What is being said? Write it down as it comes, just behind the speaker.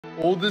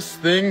Oldest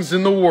Things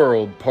in the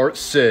World, Part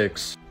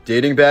 6.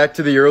 Dating back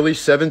to the early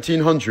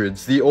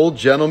 1700s, the Old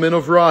Gentleman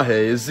of Rahe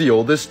is the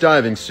oldest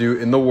diving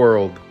suit in the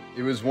world.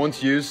 It was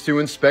once used to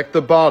inspect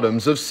the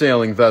bottoms of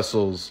sailing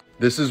vessels.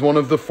 This is one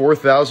of the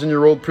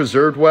 4,000-year-old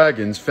preserved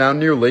wagons found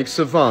near Lake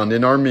Sevan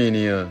in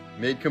Armenia.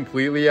 Made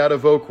completely out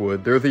of oak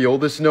wood, they're the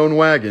oldest known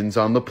wagons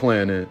on the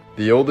planet.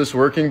 The oldest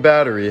working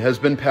battery has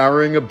been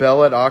powering a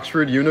bell at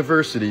Oxford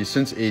University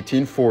since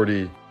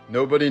 1840.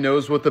 Nobody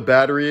knows what the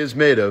battery is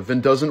made of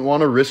and doesn't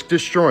want to risk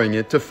destroying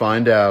it to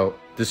find out.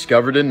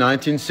 Discovered in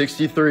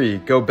 1963,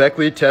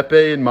 Göbekli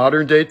Tepe in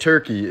modern-day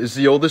Turkey is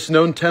the oldest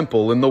known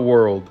temple in the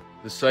world.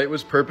 The site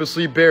was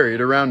purposely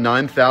buried around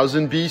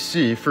 9000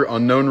 BC for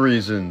unknown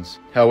reasons.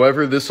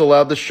 However, this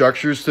allowed the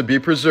structures to be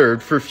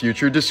preserved for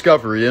future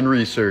discovery and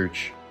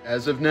research.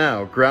 As of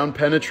now,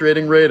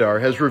 ground-penetrating radar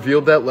has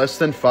revealed that less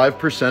than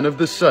 5% of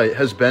the site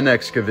has been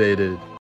excavated.